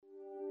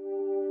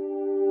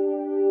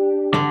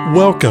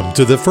Welcome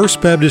to the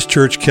First Baptist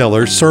Church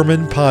Keller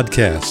Sermon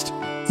Podcast.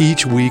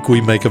 Each week we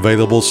make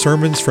available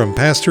sermons from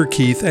Pastor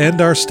Keith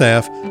and our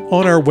staff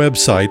on our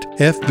website,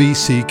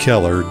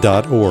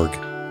 fbckeller.org.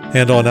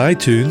 And on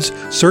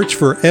iTunes, search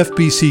for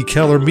FBC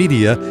Keller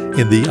Media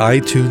in the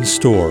iTunes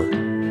Store.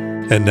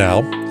 And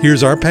now,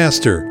 here's our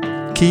pastor,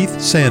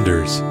 Keith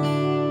Sanders.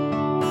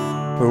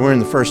 We're in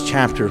the first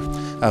chapter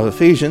of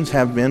Ephesians,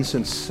 have been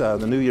since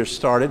the new year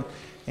started.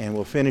 And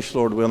we'll finish,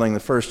 Lord willing, the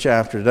first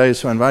chapter today.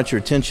 So I invite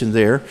your attention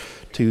there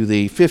to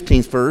the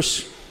 15th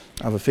verse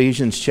of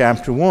Ephesians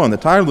chapter 1. The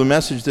title of the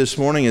message this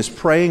morning is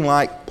Praying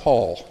Like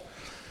Paul.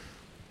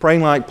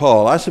 Praying like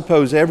Paul. I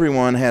suppose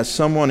everyone has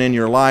someone in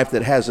your life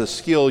that has a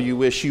skill you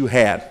wish you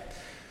had.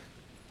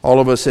 All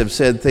of us have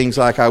said things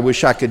like, I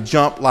wish I could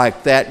jump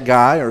like that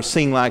guy, or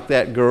sing like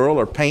that girl,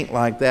 or paint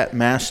like that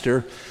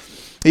master.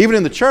 Even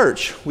in the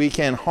church, we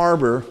can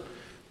harbor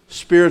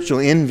spiritual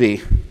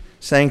envy,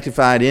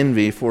 sanctified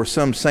envy for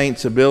some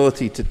saint's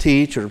ability to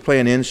teach or to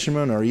play an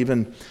instrument or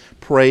even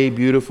pray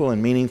beautiful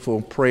and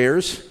meaningful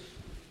prayers.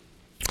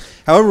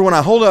 However, when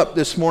I hold up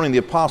this morning the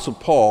Apostle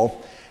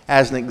Paul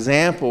as an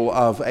example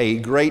of a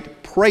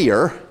great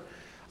prayer,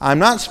 I'm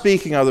not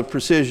speaking of the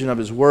precision of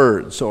his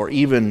words or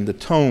even the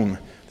tone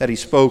that he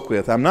spoke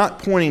with. I'm not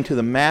pointing to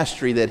the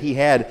mastery that he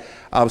had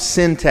of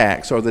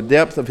syntax or the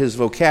depth of his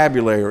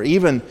vocabulary or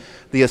even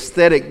the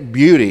aesthetic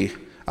beauty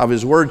of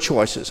his word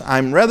choices.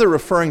 I'm rather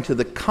referring to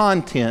the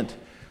content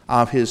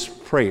of his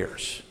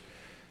prayers.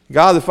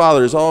 God the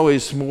Father is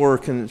always more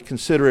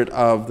considerate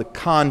of the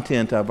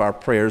content of our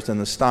prayers than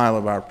the style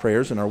of our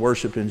prayers and our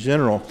worship in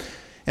general.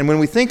 And when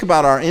we think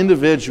about our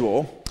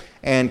individual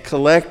and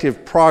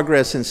collective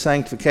progress in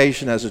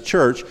sanctification as a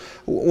church,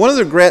 one of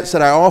the regrets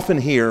that I often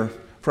hear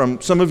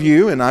from some of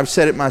you, and I've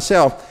said it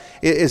myself,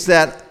 is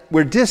that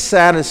we're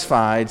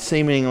dissatisfied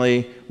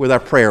seemingly with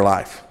our prayer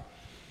life.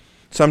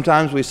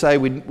 Sometimes we say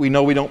we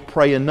know we don't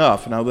pray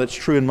enough. Now that's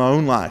true in my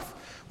own life.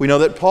 We know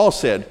that Paul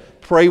said,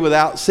 pray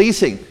without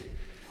ceasing.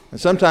 And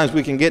sometimes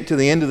we can get to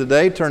the end of the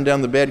day, turn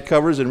down the bed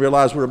covers and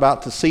realize we're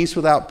about to cease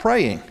without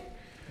praying.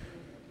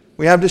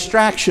 We have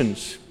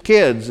distractions,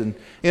 kids and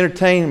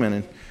entertainment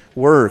and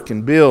work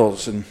and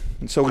bills. And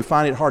so we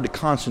find it hard to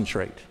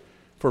concentrate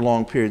for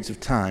long periods of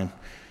time.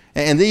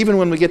 And even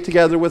when we get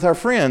together with our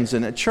friends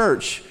and at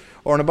church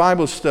or in a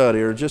Bible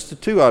study or just the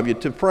two of you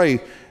to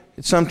pray,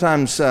 it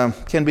sometimes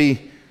can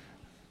be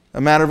a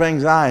matter of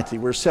anxiety.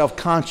 We're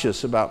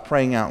self-conscious about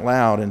praying out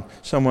loud and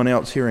someone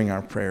else hearing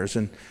our prayers.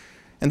 And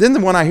then the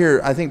one I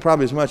hear, I think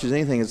probably as much as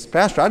anything, is,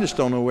 Pastor, I just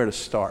don't know where to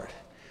start.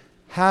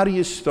 How do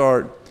you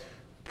start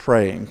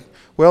praying?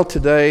 Well,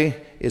 today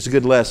is a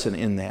good lesson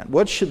in that.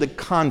 What should the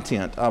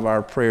content of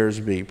our prayers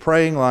be?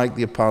 Praying like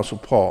the Apostle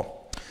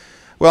Paul.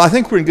 Well, I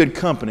think we're in good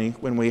company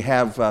when we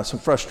have some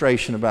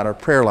frustration about our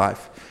prayer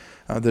life.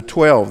 The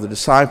 12, the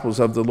disciples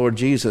of the Lord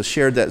Jesus,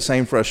 shared that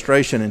same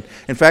frustration. And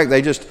in fact,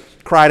 they just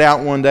cried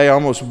out one day,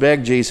 almost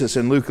begged Jesus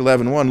in Luke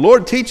 11:1,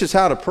 Lord, teach us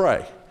how to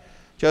pray,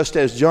 just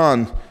as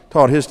John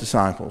taught his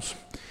disciples.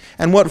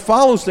 And what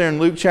follows there in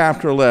Luke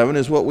chapter 11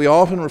 is what we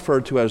often refer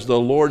to as the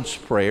Lord's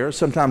Prayer,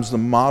 sometimes the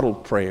model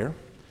prayer.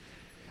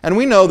 And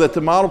we know that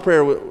the model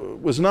prayer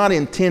was not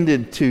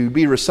intended to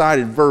be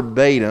recited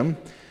verbatim,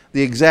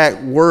 the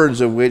exact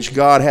words of which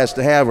God has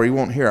to have or he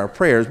won't hear our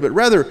prayers, but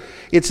rather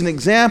it's an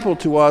example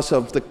to us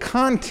of the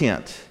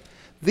content.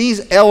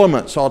 These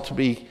elements ought to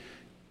be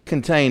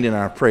contained in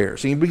our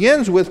prayers. And he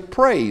begins with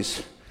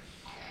praise.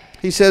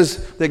 He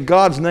says that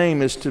God's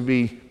name is to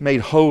be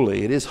made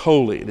holy. It is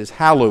holy. It is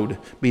hallowed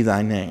be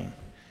thy name.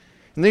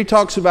 And then he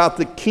talks about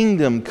the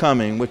kingdom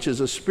coming, which is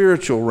a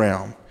spiritual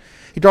realm.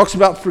 He talks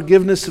about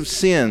forgiveness of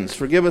sins.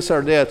 Forgive us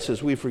our debts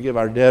as we forgive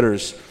our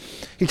debtors.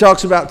 He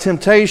talks about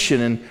temptation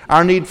and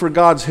our need for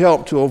God's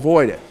help to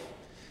avoid it.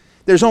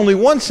 There's only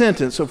one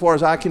sentence, so far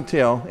as I can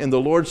tell, in the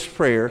Lord's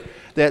Prayer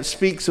that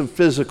speaks of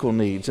physical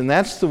needs. And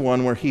that's the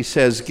one where he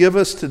says, give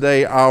us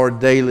today our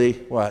daily,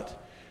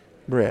 what?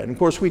 Bread. And of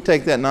course, we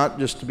take that not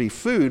just to be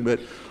food, but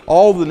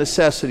all the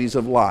necessities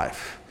of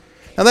life.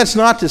 Now, that's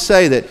not to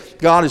say that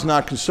God is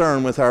not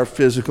concerned with our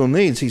physical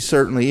needs. He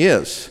certainly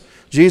is.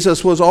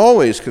 Jesus was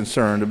always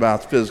concerned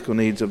about the physical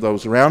needs of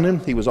those around him.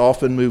 He was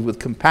often moved with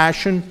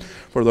compassion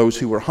for those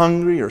who were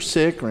hungry or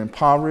sick or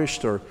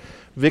impoverished or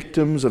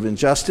victims of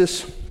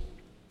injustice.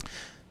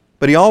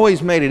 But he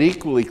always made it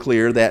equally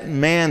clear that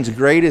man's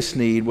greatest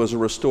need was a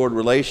restored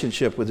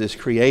relationship with his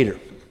Creator.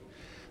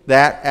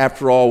 That,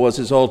 after all, was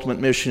his ultimate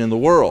mission in the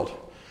world,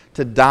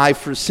 to die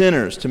for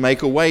sinners, to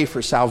make a way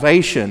for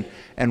salvation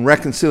and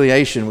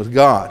reconciliation with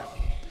God.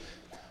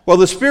 Well,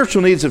 the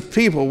spiritual needs of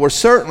people were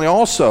certainly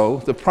also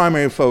the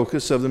primary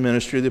focus of the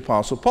ministry of the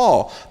Apostle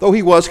Paul, though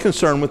he was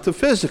concerned with the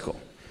physical.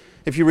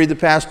 If you read the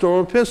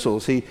pastoral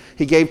epistles, he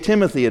gave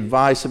Timothy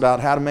advice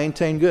about how to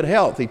maintain good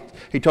health.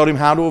 He told him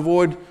how to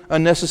avoid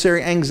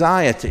unnecessary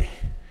anxiety.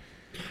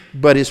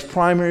 But his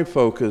primary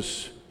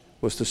focus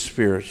was the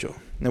spiritual.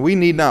 Now, we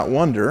need not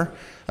wonder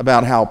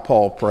about how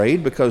Paul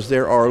prayed, because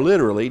there are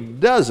literally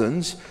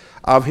dozens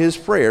of his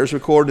prayers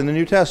recorded in the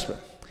New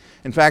Testament.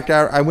 In fact,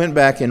 I went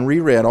back and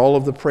reread all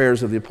of the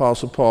prayers of the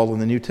Apostle Paul in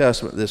the New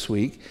Testament this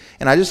week,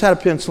 and I just had a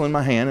pencil in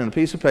my hand and a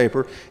piece of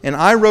paper, and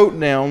I wrote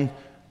down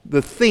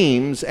the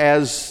themes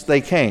as they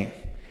came.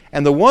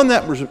 And the one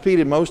that was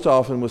repeated most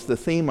often was the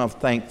theme of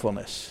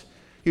thankfulness.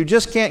 You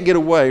just can't get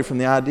away from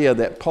the idea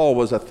that Paul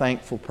was a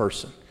thankful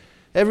person.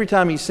 Every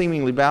time he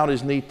seemingly bowed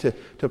his knee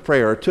to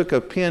prayer or took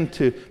a pen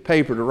to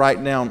paper to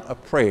write down a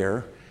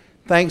prayer,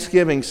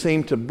 thanksgiving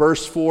seemed to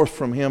burst forth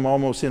from him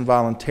almost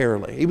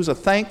involuntarily. He was a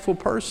thankful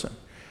person,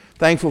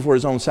 thankful for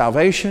his own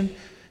salvation.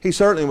 He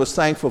certainly was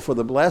thankful for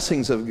the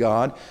blessings of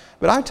God,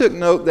 but I took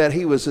note that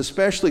he was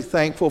especially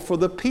thankful for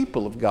the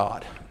people of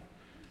God.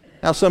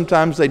 Now,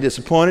 sometimes they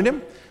disappointed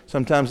him,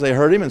 sometimes they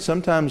hurt him, and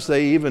sometimes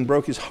they even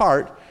broke his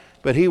heart,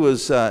 but he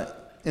was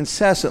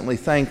incessantly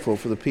thankful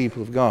for the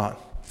people of God.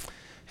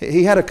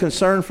 He had a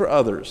concern for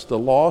others, the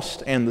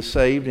lost and the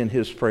saved, in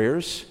his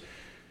prayers.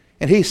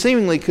 And he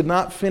seemingly could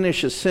not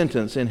finish a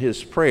sentence in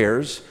his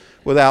prayers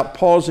without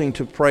pausing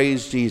to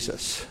praise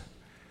Jesus.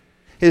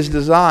 His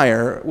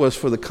desire was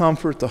for the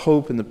comfort, the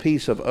hope, and the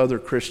peace of other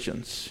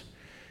Christians.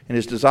 And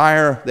his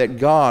desire that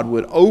God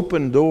would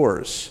open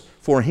doors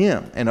for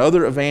him and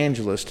other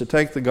evangelists to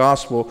take the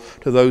gospel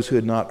to those who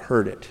had not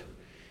heard it.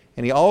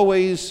 And he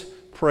always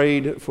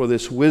prayed for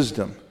this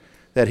wisdom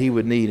that he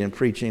would need in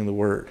preaching the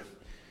word.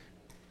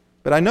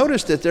 But I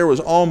noticed that there was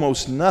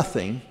almost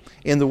nothing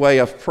in the way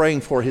of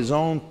praying for his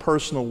own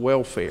personal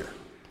welfare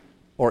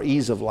or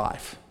ease of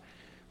life.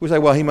 We say,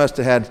 well, he must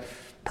have had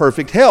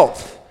perfect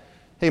health.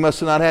 He must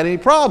have not had any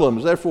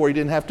problems. Therefore, he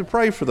didn't have to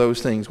pray for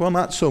those things. Well,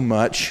 not so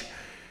much.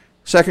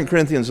 2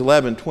 Corinthians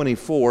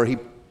 11:24, he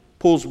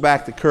pulls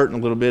back the curtain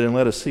a little bit and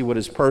let us see what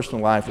his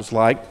personal life was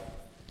like.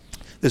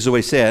 This is what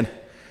he said.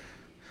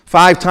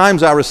 5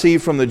 times I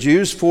received from the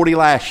Jews 40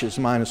 lashes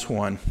minus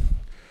 1.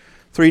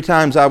 3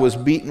 times I was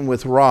beaten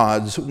with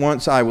rods.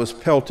 Once I was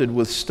pelted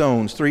with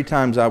stones. 3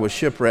 times I was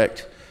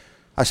shipwrecked.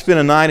 I spent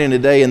a night and a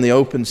day in the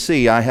open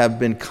sea. I have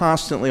been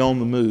constantly on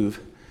the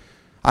move.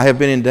 I have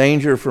been in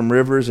danger from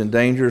rivers, in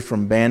danger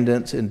from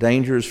bandits, in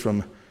dangers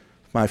from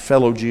my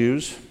fellow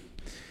Jews,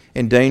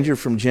 in danger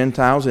from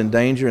Gentiles, in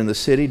danger in the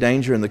city,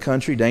 danger in the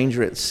country,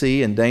 danger at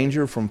sea, and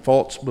danger from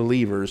false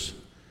believers.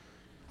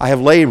 I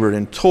have labored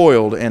and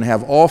toiled and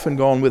have often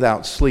gone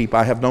without sleep.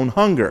 I have known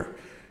hunger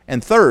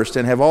and thirst,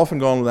 and have often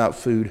gone without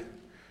food.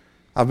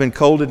 I've been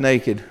cold and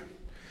naked.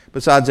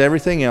 Besides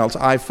everything else,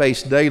 I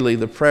face daily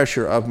the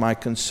pressure of my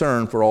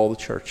concern for all the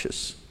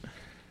churches.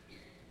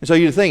 And so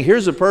you think,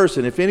 here's a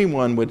person, if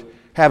anyone would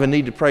have a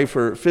need to pray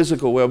for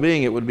physical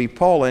well-being, it would be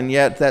Paul, and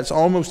yet that's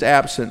almost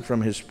absent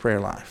from his prayer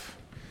life.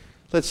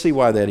 Let's see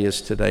why that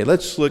is today.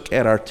 Let's look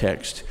at our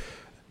text.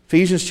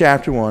 Ephesians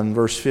chapter 1,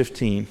 verse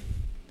 15.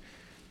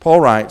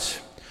 Paul writes,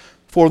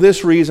 "For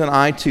this reason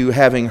I too,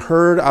 having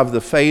heard of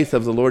the faith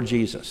of the Lord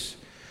Jesus,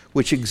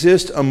 which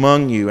exists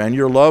among you, and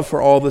your love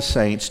for all the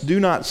saints, do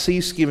not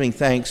cease giving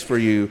thanks for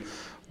you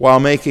while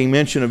making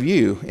mention of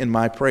you in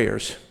my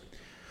prayers,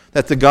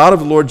 that the God of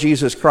the Lord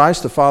Jesus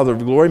Christ, the Father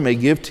of glory, may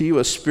give to you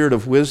a spirit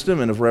of wisdom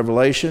and of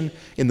revelation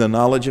in the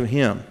knowledge of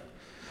him.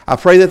 I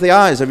pray that the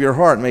eyes of your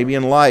heart may be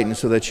enlightened,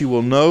 so that you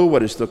will know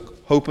what is the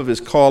hope of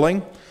his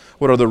calling,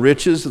 what are the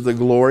riches of the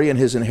glory and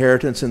his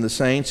inheritance in the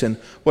saints, and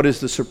what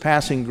is the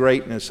surpassing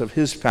greatness of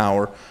his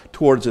power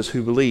towards us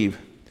who believe.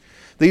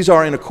 These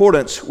are in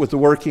accordance with the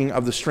working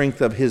of the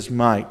strength of his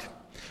might,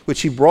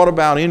 which he brought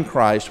about in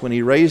Christ when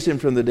he raised him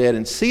from the dead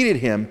and seated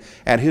him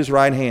at his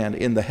right hand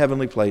in the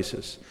heavenly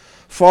places,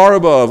 far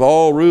above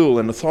all rule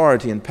and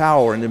authority and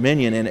power and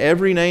dominion and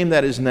every name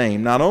that is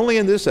named, not only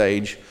in this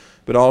age,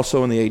 but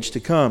also in the age to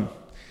come.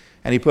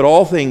 And he put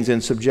all things in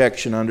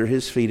subjection under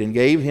his feet and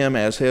gave him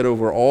as head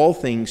over all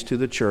things to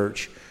the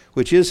church,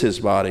 which is his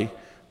body,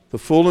 the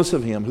fullness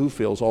of him who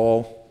fills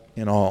all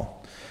in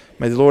all."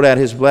 May the Lord add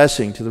his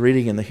blessing to the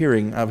reading and the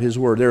hearing of his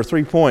word. There are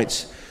 3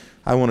 points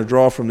I want to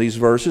draw from these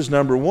verses.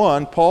 Number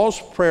 1,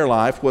 Paul's prayer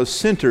life was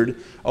centered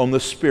on the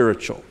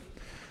spiritual.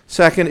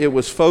 Second, it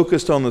was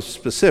focused on the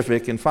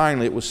specific. And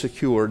finally, it was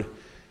secured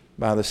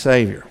by the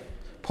Savior.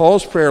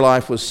 Paul's prayer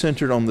life was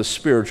centered on the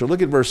spiritual.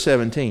 Look at verse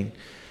 17.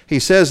 He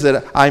says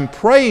that I'm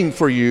praying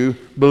for you,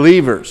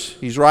 believers.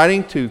 He's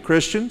writing to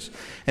Christians,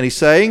 and he's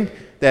saying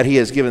that he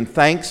has given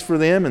thanks for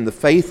them and the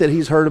faith that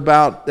he's heard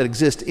about that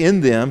exists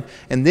in them.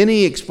 And then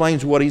he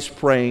explains what he's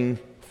praying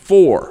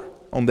for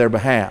on their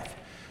behalf.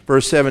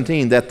 Verse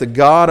 17, that the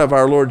God of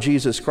our Lord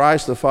Jesus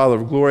Christ, the Father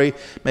of glory,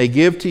 may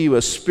give to you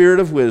a spirit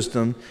of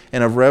wisdom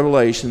and of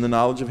revelation in the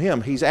knowledge of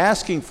him. He's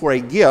asking for a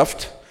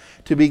gift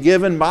to be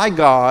given by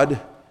God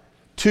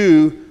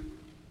to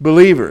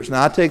believers.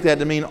 Now, I take that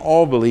to mean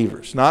all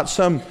believers, not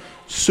some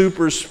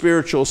super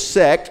spiritual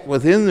sect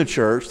within the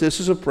church. This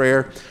is a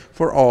prayer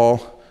for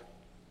all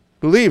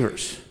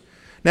believers.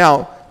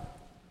 Now,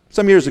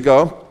 some years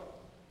ago,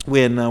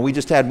 when we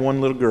just had one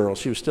little girl,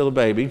 she was still a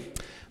baby,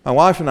 my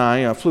wife and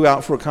I flew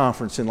out for a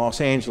conference in Los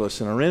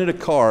Angeles, and I rented a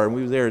car, and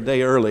we were there a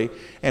day early,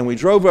 and we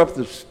drove up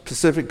the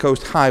Pacific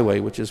Coast Highway,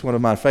 which is one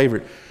of my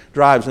favorite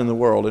drives in the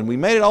world, and we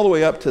made it all the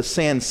way up to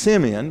San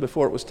Simeon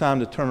before it was time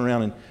to turn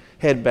around and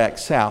head back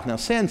south. Now,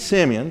 San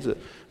Simeon's a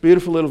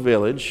beautiful little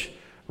village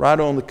right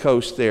on the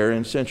coast there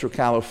in Central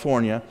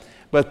California.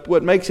 But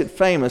what makes it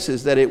famous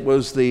is that it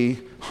was the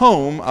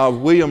home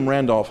of William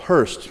Randolph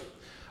Hearst,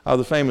 of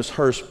the famous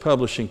Hearst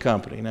Publishing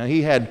Company. Now,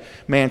 he had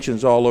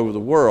mansions all over the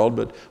world,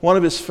 but one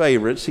of his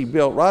favorites he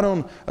built right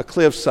on a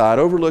cliffside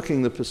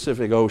overlooking the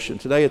Pacific Ocean.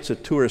 Today, it's a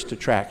tourist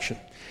attraction.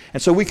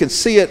 And so we could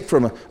see it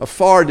from a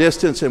far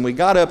distance, and we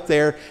got up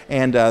there,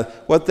 and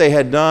what they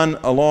had done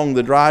along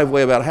the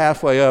driveway, about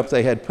halfway up,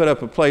 they had put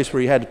up a place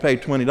where you had to pay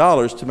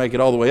 $20 to make it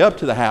all the way up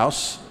to the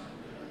house,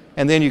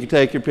 and then you could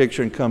take your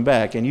picture and come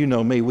back. And you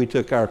know me, we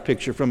took our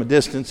picture from a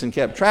distance and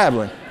kept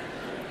traveling.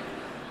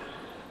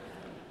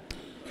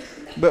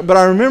 But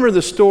I remember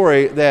the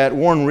story that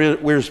Warren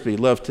Wiersbe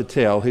loved to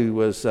tell, who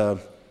was for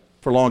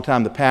a long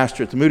time the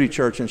pastor at the Moody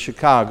Church in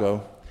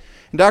Chicago.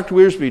 And Dr.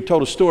 Wiersbe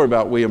told a story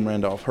about William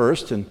Randolph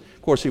Hearst, and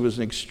of course he was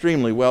an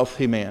extremely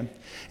wealthy man.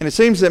 And it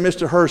seems that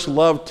Mr. Hearst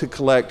loved to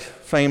collect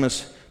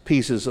famous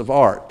pieces of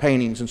art,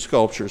 paintings and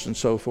sculptures and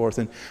so forth.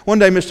 And one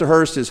day Mr.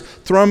 Hearst is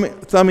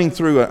thumbing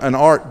through an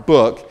art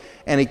book,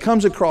 and he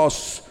comes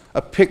across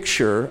a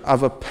picture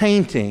of a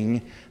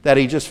painting that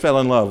he just fell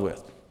in love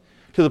with,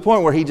 to the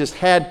point where he just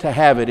had to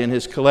have it in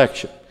his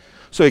collection.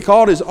 So he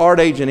called his art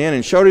agent in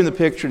and showed him the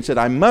picture and said,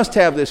 "I must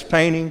have this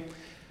painting.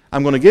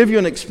 I'm going to give you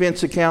an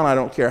expense account. I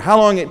don't care how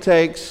long it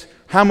takes,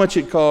 how much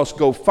it costs.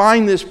 Go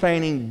find this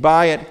painting,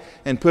 buy it,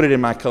 and put it in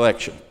my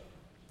collection."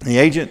 The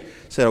agent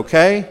said,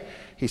 okay.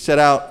 He set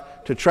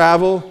out to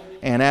travel,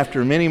 and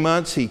after many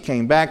months, he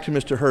came back to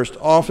Mr. Hearst's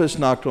office,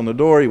 knocked on the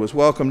door. He was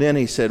welcomed in.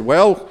 He said,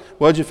 "Well,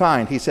 what'd you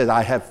find?" He said,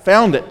 "I have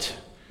found it."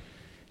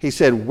 He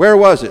said, "Where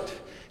was it?"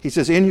 He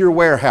says, "In your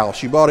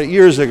warehouse. You bought it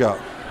years ago."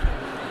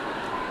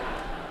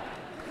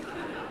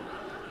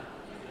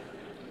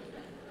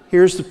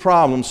 Here's the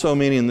problem so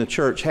many in the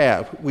church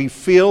have. We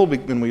feel,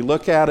 when we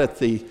look out at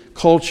the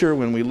culture,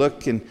 when we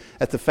look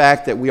at the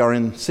fact that we are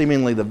in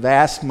seemingly the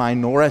vast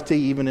minority,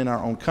 even in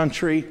our own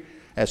country,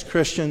 as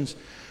Christians,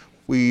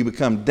 we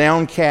become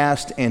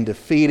downcast and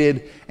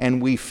defeated,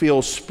 and we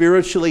feel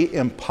spiritually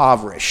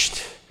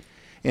impoverished.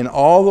 And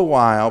all the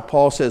while,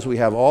 Paul says we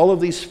have all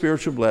of these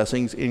spiritual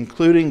blessings,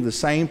 including the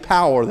same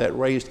power that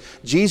raised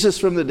Jesus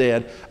from the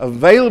dead,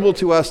 available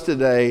to us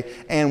today,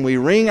 and we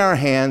wring our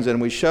hands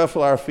and we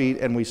shuffle our feet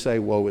and we say,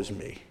 "Woe is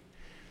me."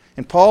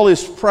 And Paul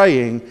is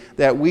praying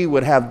that we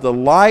would have the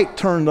light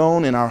turned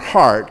on in our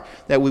heart,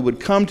 that we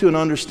would come to an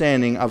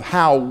understanding of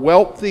how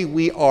wealthy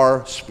we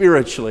are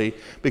spiritually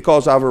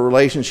because of our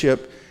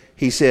relationship,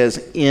 he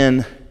says,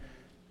 in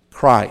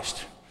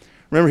Christ.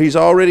 Remember, he's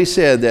already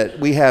said that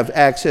we have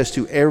access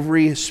to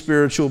every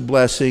spiritual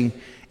blessing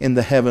in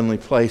the heavenly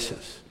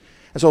places.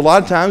 And so a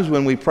lot of times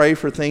when we pray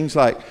for things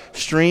like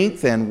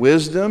strength and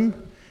wisdom,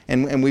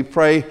 and we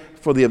pray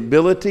for the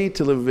ability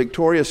to live a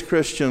victorious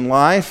Christian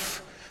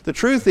life, the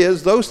truth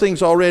is those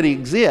things already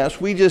exist.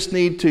 We just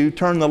need to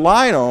turn the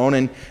light on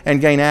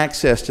and gain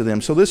access to them.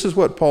 So this is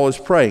what Paul is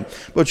praying.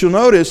 But you'll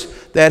notice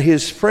that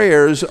his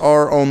prayers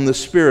are on the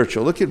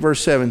spiritual. Look at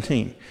verse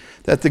 17.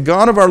 "That the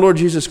God of our Lord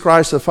Jesus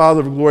Christ, the Father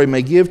of glory,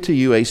 may give to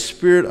you a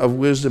spirit of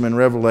wisdom and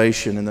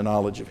revelation in the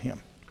knowledge of him."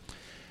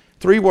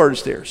 3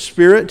 words there: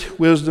 spirit,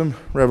 wisdom,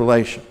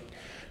 revelation.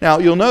 Now,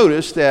 you'll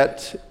notice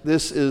that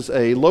this is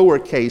a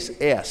lowercase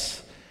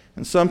s,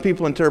 and some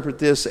people interpret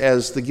this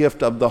as the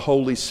gift of the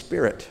Holy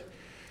Spirit.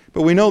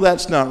 But we know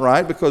that's not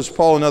right, because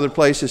Paul in other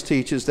places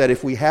teaches that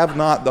if we have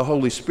not the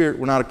Holy Spirit,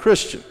 we're not a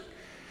Christian.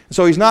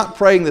 So he's not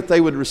praying that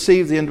they would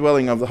receive the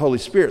indwelling of the Holy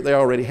Spirit. They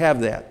already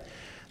have that.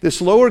 This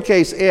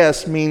lowercase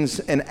s means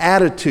an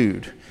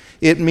attitude.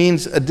 It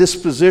means a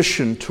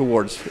disposition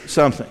towards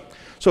something.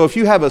 So if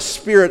you have a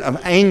spirit of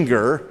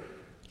anger,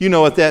 you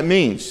know what that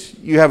means.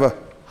 You have a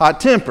hot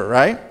temper,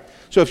 right?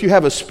 So if you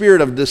have a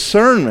spirit of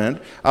discernment,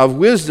 of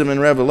wisdom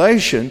and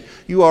revelation,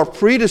 you are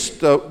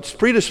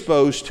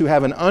predisposed to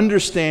have an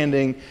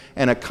understanding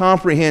and a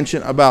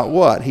comprehension about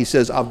what? He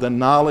says, of the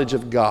knowledge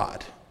of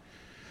God.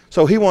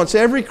 So he wants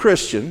every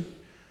Christian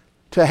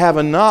to have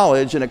a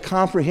knowledge and a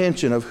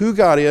comprehension of who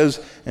God is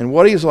and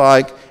what he's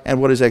like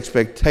and what his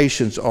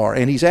expectations are.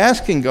 And he's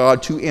asking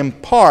God to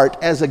impart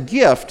as a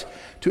gift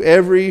to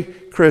every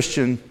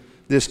Christian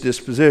this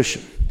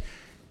disposition.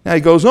 Now he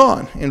goes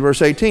on in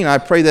verse 18, "I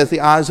pray that the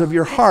eyes of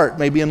your heart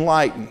may be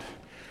enlightened."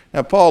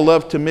 Now Paul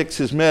loved to mix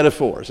his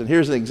metaphors, and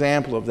here's an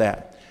example of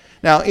that.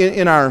 Now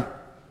in our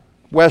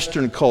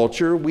Western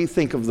culture, we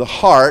think of the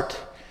heart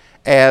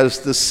as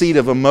the seat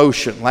of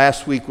emotion.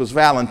 Last week was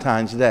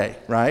Valentine's Day,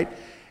 right?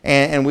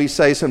 And we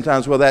say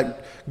sometimes, well,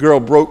 that girl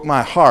broke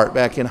my heart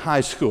back in high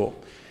school.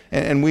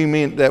 And we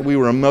mean that we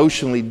were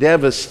emotionally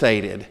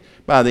devastated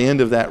by the end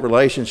of that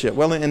relationship.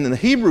 Well, in the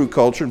Hebrew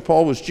culture, and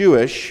Paul was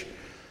Jewish,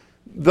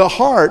 the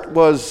heart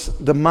was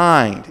the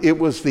mind. It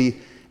was the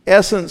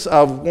essence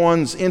of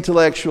one's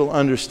intellectual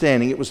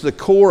understanding. It was the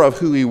core of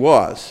who he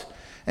was.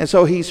 And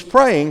so he's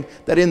praying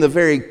that in the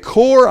very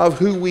core of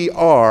who we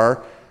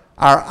are,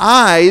 our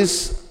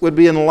eyes would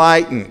be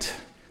enlightened.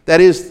 That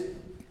is,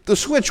 the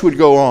switch would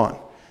go on.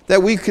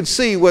 that we could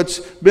see what's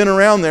been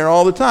around there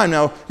all the time.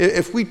 Now,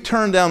 if we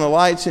turned down the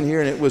lights in here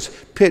and it was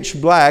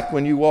pitch black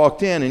when you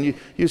walked in and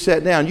you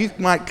sat down, you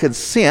could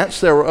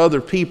sense there were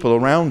other people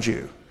around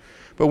you.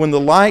 But when the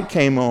light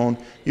came on,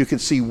 you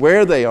could see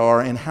where they are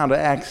and how to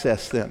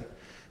access them.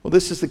 Well,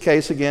 this is the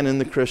case again in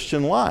the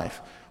Christian life.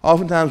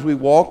 Oftentimes we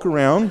walk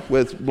around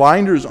with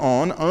blinders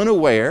on,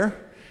 unaware,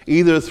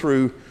 either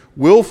through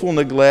willful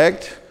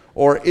neglect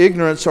or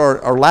ignorance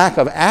or lack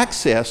of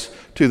access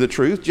to the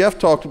truth. Jeff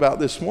talked about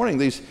this morning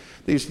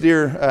these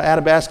dear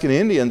Athabascan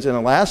Indians in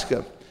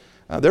Alaska.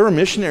 There were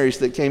missionaries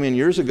that came in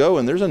years ago,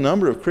 and there's a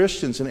number of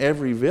Christians in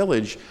every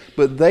village,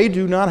 but they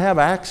do not have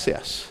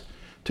access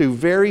to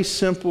very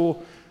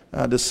simple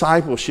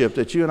discipleship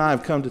that you and I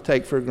have come to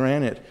take for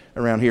granted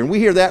around here. And we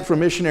hear that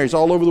from missionaries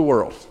all over the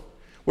world,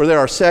 where there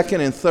are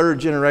second and third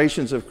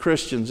generations of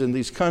Christians in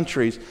these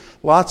countries.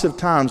 Lots of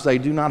times they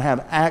do not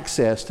have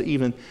access to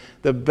even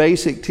the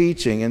basic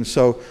teaching, and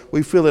so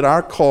we feel it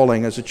our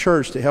calling as a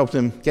church to help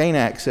them gain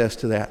access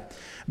to that.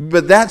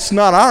 But that's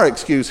not our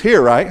excuse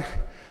here, right?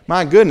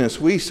 My goodness,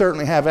 we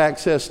certainly have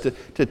access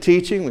to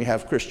teaching. We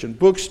have Christian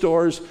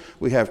bookstores.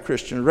 We have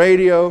Christian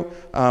radio.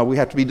 We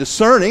have to be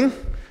discerning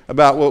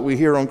about what we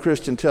hear on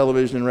Christian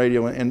television and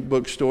radio and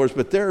bookstores,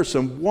 but there are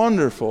some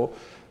wonderful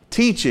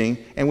teaching,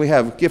 and we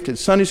have gifted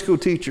Sunday school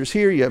teachers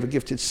here. You have a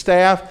gifted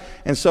staff,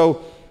 and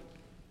so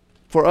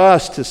for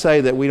us to say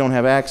that we don't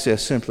have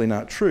access, simply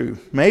not true.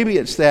 Maybe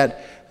it's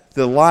that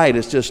the light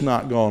has just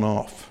not gone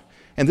off.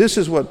 And this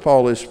is what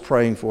Paul is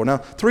praying for. Now,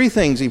 three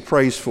things he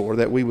prays for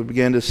that we would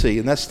begin to see,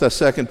 and that's the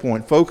second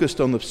point,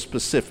 focused on the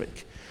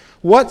specific.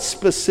 What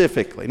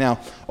specifically? Now,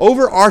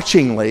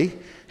 overarchingly,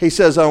 he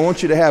says, I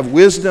want you to have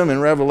wisdom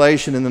and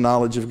revelation in the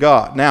knowledge of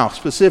God. Now,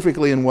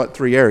 specifically in what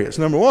three areas?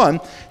 Number one,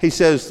 he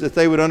says that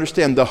they would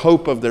understand the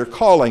hope of their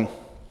calling.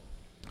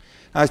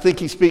 I think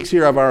he speaks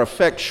here of our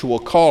effectual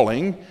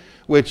calling,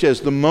 which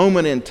is the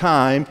moment in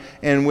time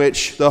in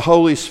which the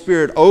Holy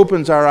Spirit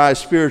opens our eyes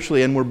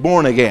spiritually and we're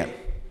born again.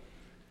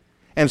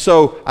 And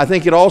so I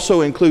think it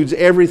also includes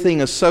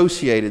everything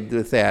associated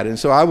with that. And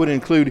so I would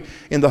include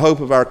in the hope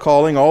of our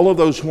calling all of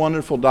those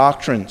wonderful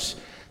doctrines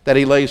that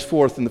he lays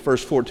forth in the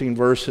first 14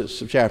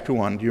 verses of chapter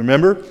 1. Do you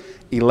remember?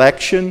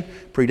 Election,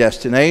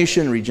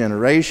 predestination,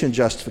 regeneration,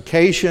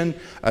 justification,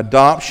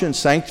 adoption,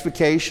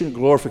 sanctification,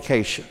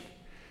 glorification.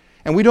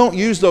 And we don't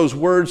use those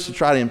words to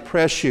try to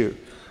impress you.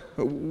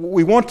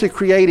 We want to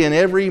create in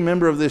every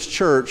member of this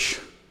church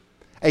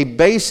a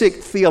basic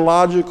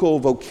theological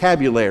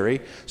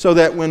vocabulary so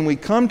that when we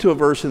come to a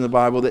verse in the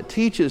Bible that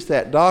teaches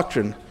that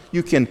doctrine,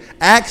 you can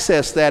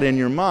access that in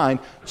your mind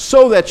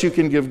so that you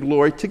can give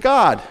glory to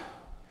God.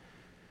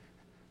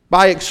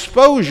 By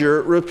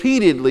exposure,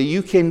 repeatedly,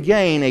 you can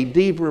gain a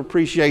deeper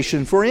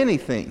appreciation for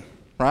anything,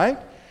 right?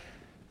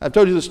 I've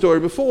told you the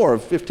story before.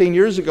 15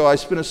 years ago, I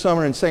spent a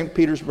summer in St.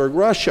 Petersburg,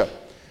 Russia.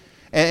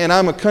 And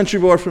I'm a country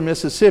boy from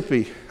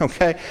Mississippi,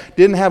 okay?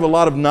 Didn't have a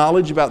lot of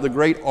knowledge about the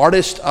great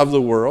artist of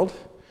the world.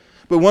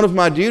 But one of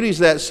my duties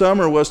that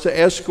summer was to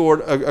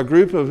escort a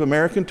group of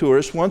American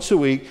tourists once a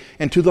week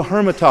into the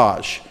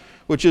Hermitage,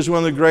 which is one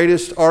of the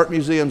greatest art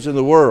museums in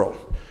the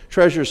world.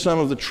 Treasures some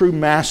of the true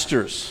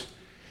masters.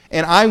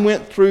 And I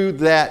went through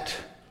that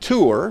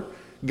tour,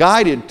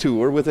 guided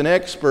tour, with an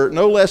expert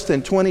no less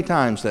than 20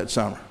 times that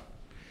summer.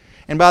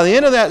 And by the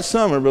end of that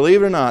summer,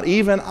 believe it or not,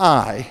 even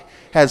I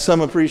had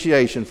some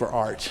appreciation for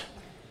art.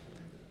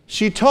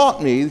 She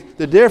taught me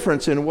the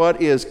difference in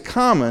what is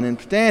common and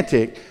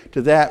pedantic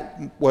to that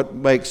what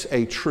makes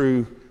a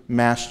true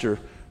master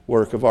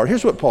work of art.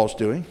 Here's what Paul's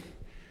doing.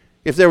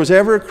 If there was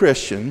ever a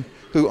Christian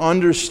who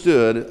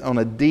understood on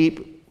a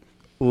deep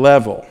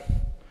level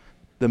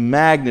the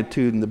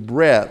magnitude and the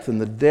breadth and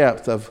the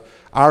depth of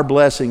our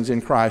blessings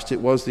in Christ,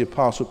 it was the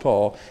Apostle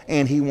Paul,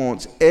 and he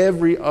wants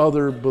every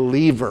other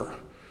believer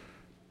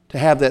to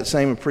have that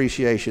same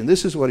appreciation.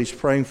 This is what he's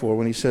praying for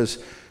when he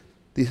says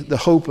the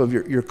hope of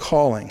your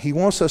calling. He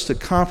wants us to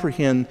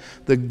comprehend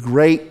the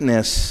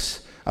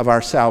greatness of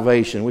our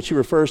salvation, which he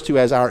refers to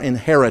as our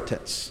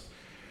inheritance.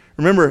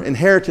 Remember,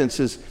 inheritance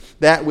is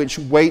that which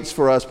waits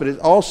for us, but it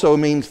also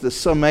means the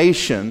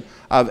summation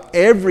of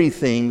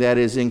everything that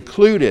is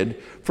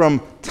included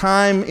from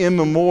time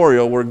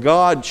immemorial, where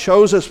God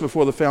chose us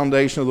before the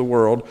foundation of the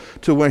world,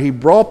 to where he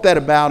brought that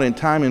about in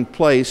time and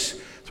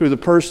place through the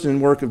person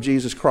and work of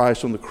Jesus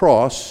Christ on the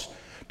cross,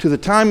 to the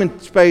time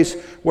and space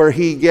where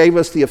he gave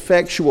us the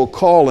effectual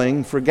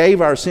calling,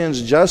 forgave our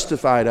sins,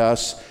 justified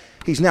us.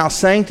 He's now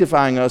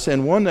sanctifying us,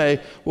 and one day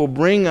will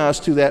bring us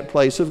to that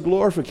place of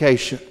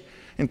glorification.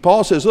 And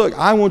Paul says, look,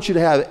 I want you to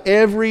have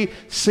every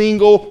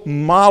single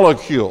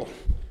molecule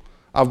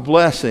of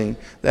blessing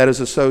that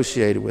is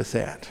associated with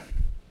that.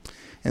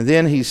 And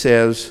then he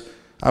says,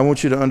 I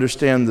want you to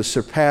understand the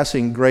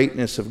surpassing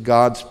greatness of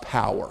God's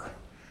power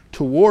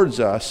towards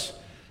us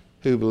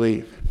who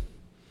believe.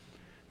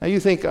 Now you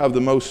think of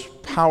the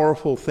most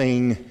powerful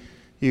thing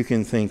you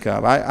can think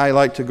of. I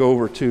like to go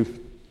over to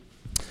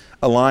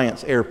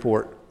Alliance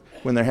Airport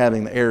when they're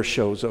having the air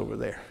shows over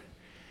there.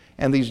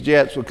 And these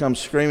jets will come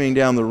screaming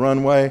down the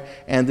runway,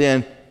 and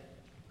then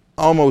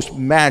almost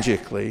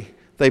magically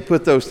They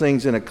put those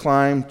things in a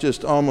climb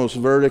just almost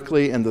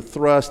vertically, and the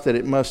thrust that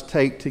it must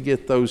take to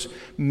get those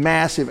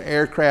massive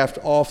aircraft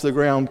off the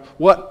ground.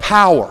 What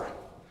power!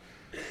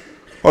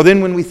 Or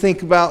then when we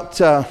think about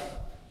a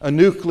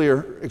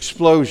nuclear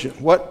explosion,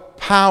 what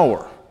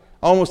power!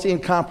 Almost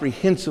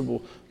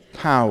incomprehensible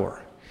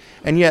power.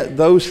 And yet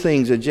those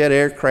things, a jet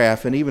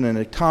aircraft and even an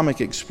atomic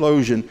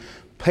explosion,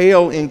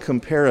 pale in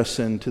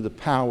comparison to the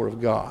power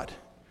of God.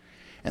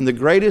 And the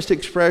greatest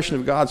expression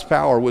of God's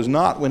power was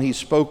not when He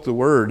spoke the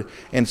word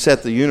and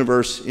set the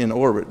universe in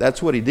orbit. That's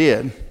what He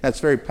did. That's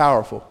very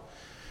powerful.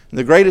 And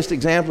the greatest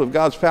example of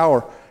God's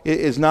power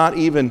is not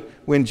even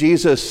when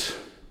Jesus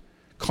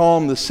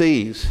calmed the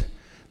seas.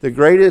 The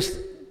greatest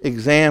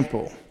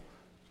example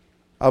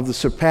of the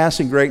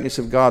surpassing greatness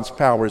of God's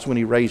power is when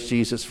He raised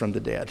Jesus from the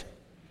dead.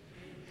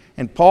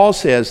 And Paul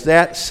says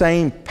that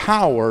same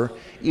power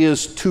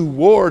is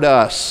toward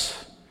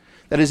us.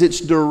 That is,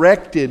 it's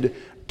directed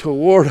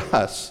toward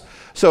us.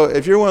 So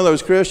if you're one of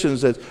those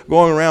Christians that's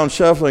going around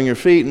shuffling your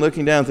feet and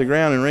looking down at the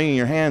ground and wringing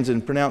your hands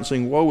and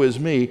pronouncing, "Woe is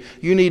me,"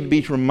 you need to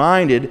be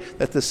reminded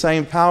that the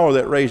same power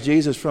that raised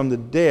Jesus from the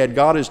dead,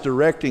 God is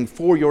directing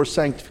for your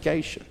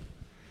sanctification.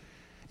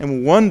 And will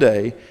one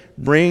day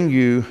bring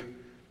you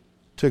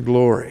to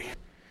glory.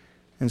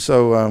 And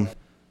so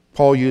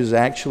Paul uses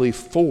actually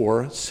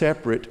 4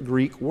 separate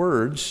Greek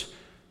words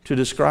to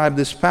describe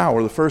this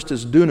power. The first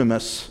is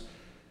dunamis,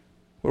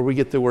 where we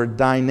get the word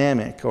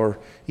dynamic or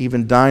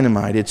even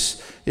dynamite.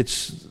 It's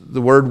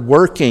the word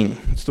working.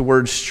 It's the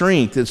word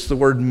strength. It's the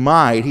word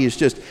might. He is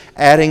just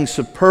adding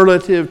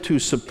superlative to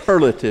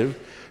superlative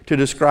to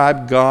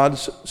describe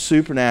God's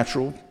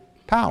supernatural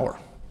power.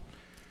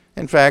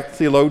 In fact,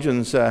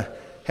 theologians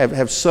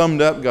have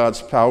summed up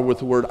God's power with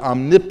the word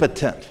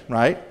omnipotent,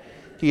 right?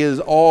 He is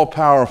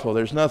all-powerful.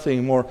 There's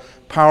nothing more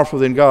powerful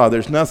than God.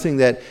 There's nothing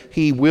that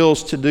He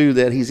wills to do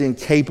that He's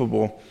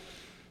incapable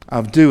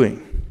of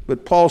doing.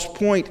 But Paul's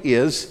point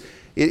is,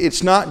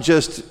 it's not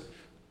just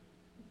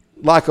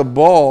like a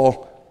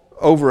ball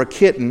over a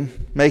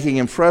kitten, making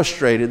him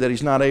frustrated that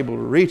he's not able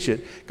to reach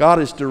it. God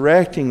is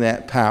directing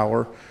that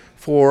power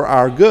for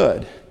our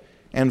good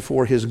and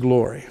for His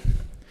glory.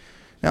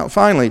 Now,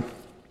 finally,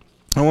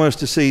 I want us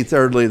to see,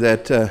 thirdly,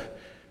 that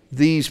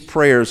these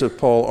prayers of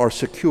Paul are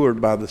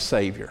secured by the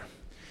Savior.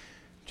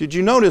 Did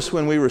you notice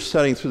when we were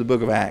studying through the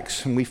book of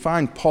Acts, and we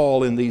find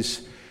Paul in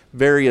these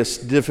various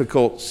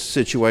difficult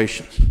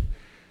situations?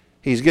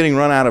 He's getting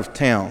run out of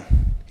town.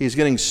 He's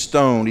getting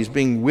stoned. He's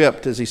being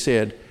whipped, as he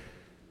said,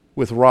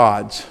 with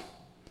rods.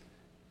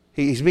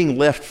 He's being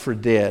left for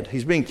dead.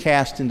 He's being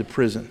cast into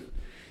prison.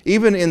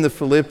 Even in the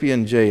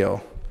Philippian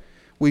jail,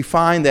 we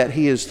find that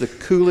he is the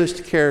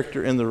coolest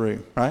character in the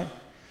room, right?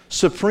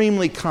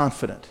 Supremely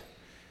confident.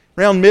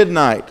 Around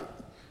midnight,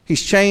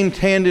 he's chained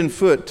hand and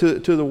foot to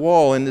the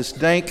wall in this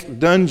dank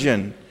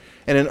dungeon.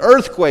 And an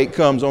earthquake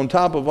comes on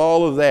top of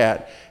all of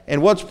that.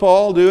 And what's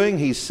Paul doing?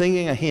 He's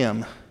singing a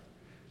hymn.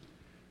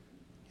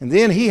 And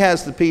then he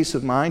has the peace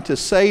of mind to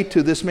say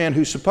to this man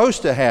who's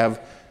supposed to have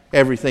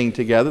everything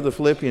together, the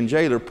Philippian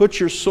jailer, "Put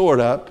your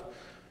sword up,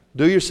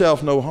 do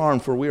yourself no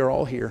harm, for we are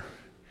all here."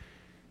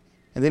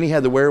 And then he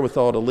had the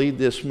wherewithal to lead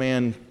this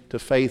man to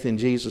faith in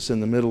Jesus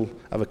in the middle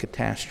of a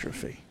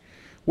catastrophe.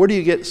 Where do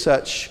you get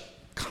such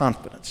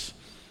confidence?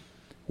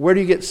 Where do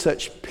you get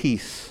such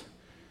peace?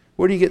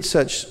 Where do you get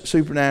such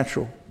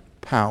supernatural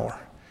power?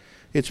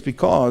 It's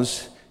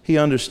because he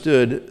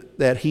understood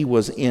that he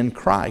was in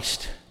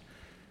Christ.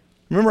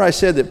 Remember I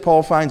said that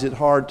Paul finds it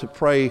hard to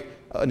pray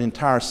an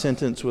entire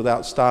sentence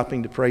without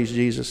stopping to praise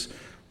Jesus?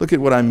 Look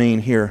at what I mean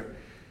here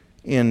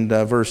in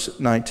verse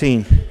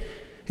 19.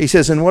 He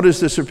says, "And what is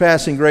the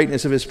surpassing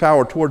greatness of His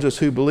power towards us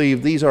who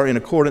believe? These are in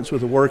accordance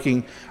with the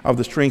working of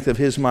the strength of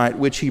His might,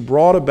 which He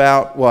brought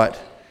about," what?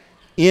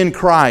 "In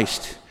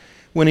Christ,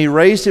 when He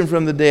raised Him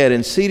from the dead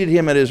and seated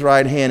Him at His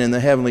right hand in the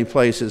heavenly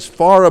places,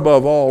 far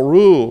above all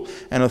rule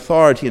and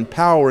authority and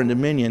power and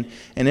dominion,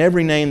 and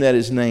every name that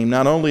is named,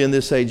 not only in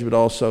this age but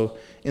also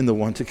in the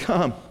one to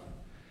come."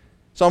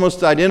 It's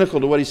almost identical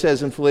to what he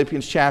says in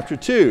Philippians chapter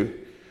 2,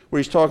 where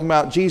he's talking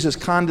about Jesus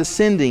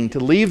condescending to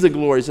leave the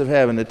glories of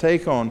heaven, to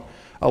take on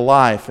a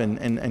life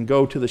and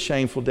go to the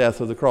shameful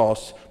death of the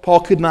cross. Paul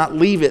could not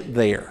leave it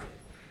there.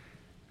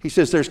 He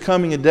says there's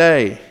coming a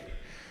day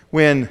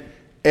when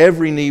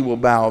every knee will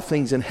bow of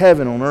things in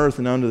heaven, on earth,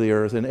 and under the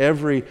earth, and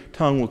every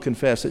tongue will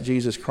confess that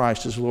Jesus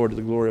Christ is Lord to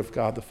the glory of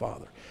God the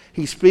Father.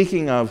 He's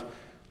speaking of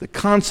the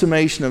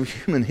consummation of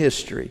human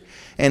history,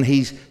 and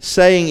he's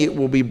saying it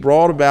will be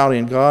brought about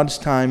in God's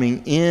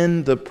timing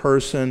in the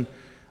person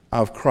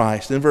of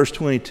Christ. In verse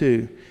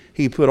 22,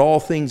 He put all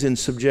things in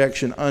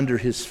subjection under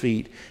His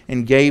feet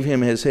and gave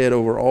Him His head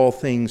over all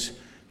things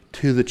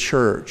to the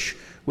church,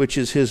 which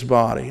is His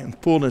body, and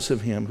fullness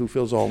of Him who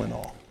fills all in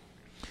all.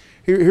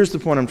 Here's the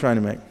point I'm trying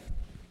to make.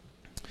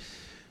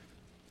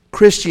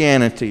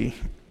 Christianity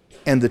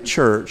and the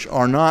church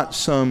are not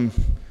some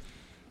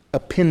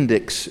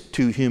appendix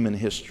to human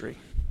history.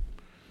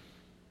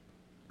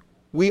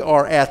 We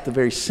are at the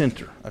very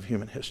center of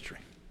human history.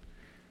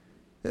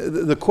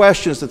 The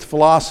questions that the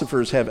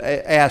philosophers have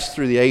asked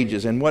through the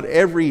ages, and what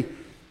every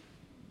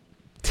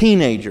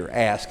teenager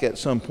ask at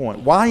some point,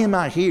 why am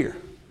I here?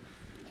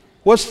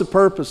 What's the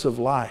purpose of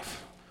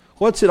life?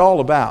 What's it all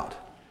about?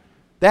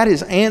 That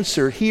is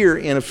answered here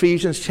in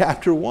Ephesians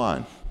chapter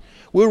 1.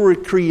 We were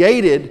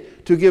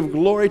created to give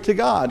glory to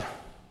God.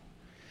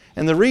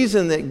 And the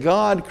reason that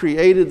God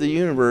created the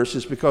universe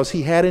is because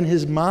He had in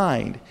His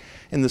mind,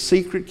 in the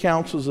secret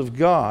counsels of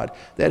God,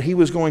 that He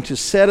was going to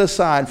set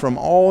aside from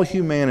all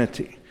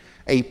humanity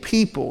a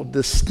people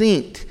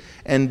distinct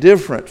and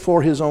different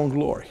for His own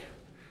glory.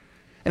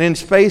 And in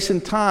space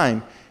and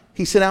time,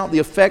 He sent out the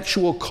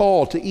effectual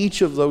call to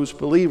each of those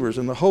believers,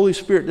 and the Holy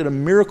Spirit did a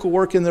miracle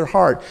work in their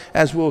heart,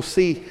 as we'll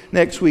see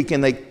next week.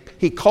 And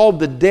He called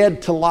the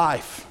dead to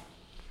life.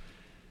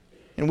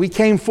 And we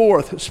came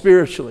forth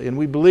spiritually, and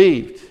we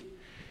believed.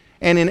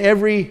 And in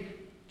every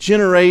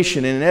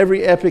generation, and in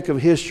every epoch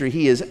of history,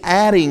 He is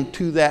adding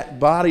to that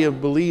body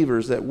of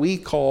believers that we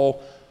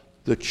call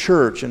the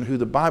church, and who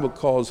the Bible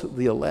calls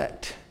the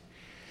elect.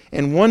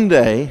 And one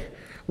day,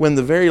 when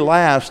the very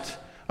last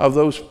of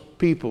those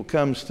people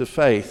comes to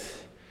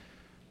faith,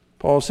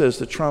 Paul says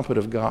the trumpet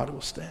of God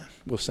will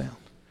sound,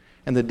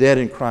 and the dead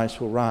in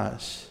Christ will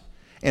rise,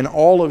 and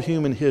all of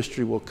human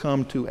history will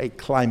come to a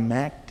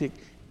climactic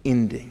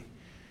ending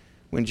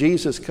when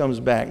Jesus comes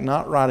back,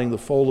 not riding the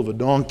foal of a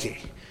donkey,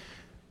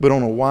 but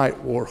on a white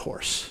war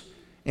horse.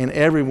 And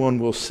everyone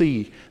will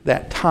see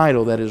that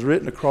title that is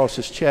written across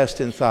His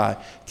chest and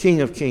thigh, King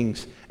of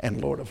Kings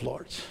and Lord of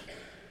Lords.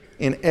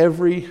 And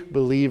every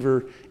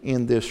believer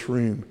in this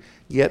room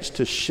gets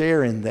to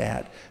share in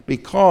that,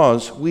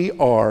 because we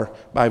are,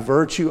 by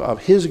virtue of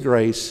His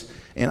grace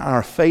and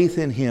our faith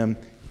in Him,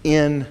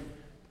 in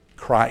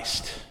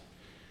Christ.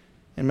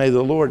 And may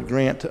the Lord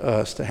grant to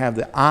us to have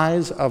the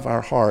eyes of our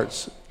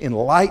hearts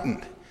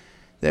enlightened,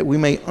 that we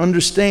may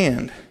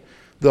understand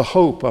the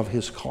hope of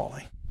His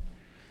calling,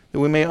 that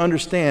we may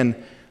understand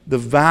the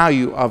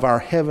value of our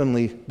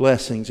heavenly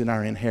blessings and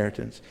our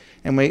inheritance,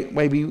 and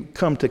may we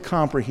come to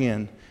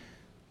comprehend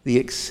the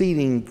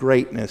exceeding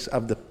greatness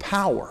of the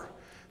power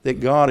that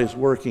God is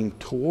working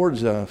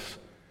towards us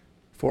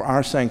for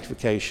our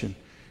sanctification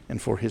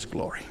and for His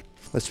glory.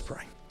 Let's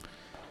pray.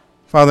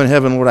 Father in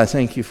heaven, Lord, I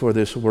thank You for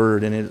this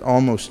word, and it's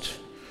almost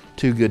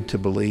too good to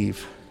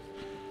believe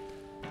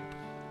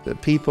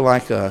that people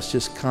like us,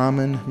 just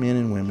common men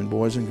and women,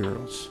 boys and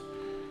girls,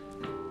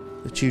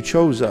 that You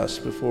chose us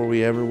before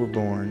we ever were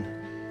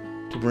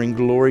born to bring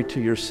glory to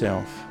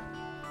Yourself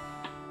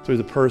through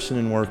the person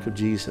and work of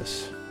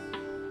Jesus.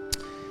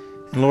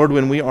 And Lord,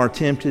 when we are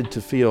tempted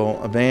to feel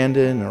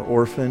abandoned or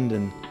orphaned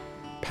and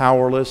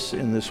powerless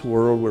in this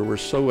world where we're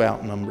so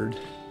outnumbered,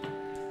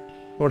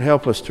 Lord,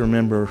 help us to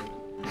remember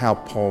how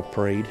Paul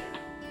prayed.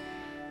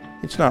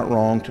 It's not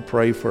wrong to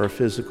pray for our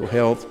physical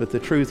health, but the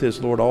truth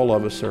is, Lord, all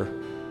of us are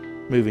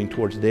moving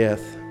towards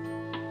death.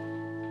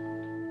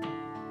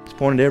 It's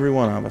appointed every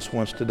one of us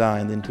wants to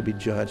die and then to be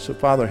judged. So,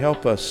 Father,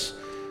 help us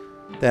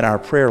that our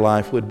prayer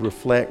life would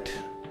reflect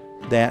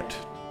that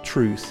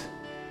truth,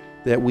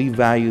 that we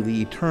value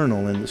the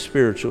eternal and the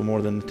spiritual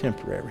more than the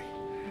temporary.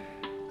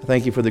 I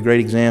thank You for the great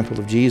example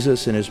of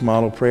Jesus and His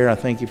model prayer. I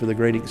thank You for the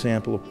great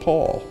example of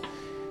Paul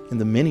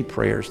and the many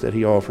prayers that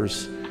he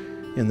offers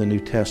in the New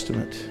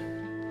Testament.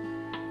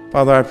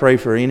 Father, I pray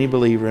for any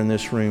believer in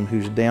this room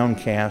who's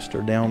downcast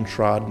or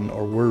downtrodden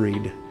or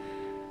worried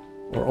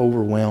or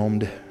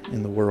overwhelmed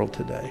in the world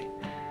today.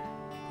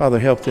 Father,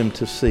 help them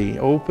to see.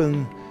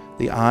 Open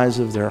the eyes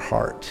of their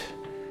heart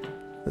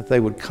that they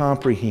would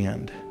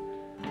comprehend.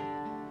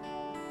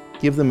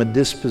 Give them a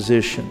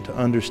disposition to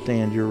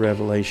understand Your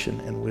revelation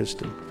and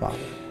wisdom,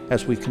 Father,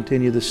 as we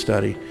continue this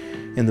study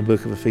in the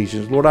book of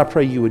Ephesians. Lord, I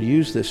pray You would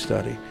use this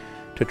study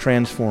to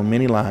transform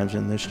many lives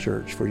in this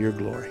church for Your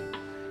glory.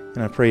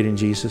 And I pray it in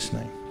Jesus'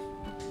 name.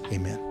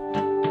 Amen.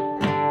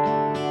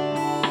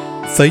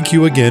 Thank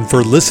you again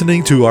for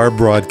listening to our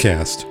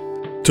broadcast.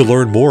 To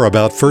learn more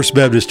about First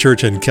Baptist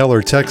Church in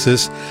Keller,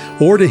 Texas,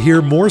 or to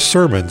hear more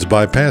sermons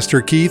by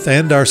Pastor Keith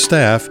and our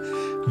staff,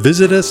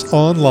 visit us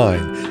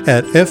online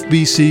at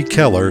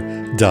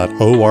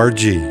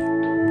fbckeller.org.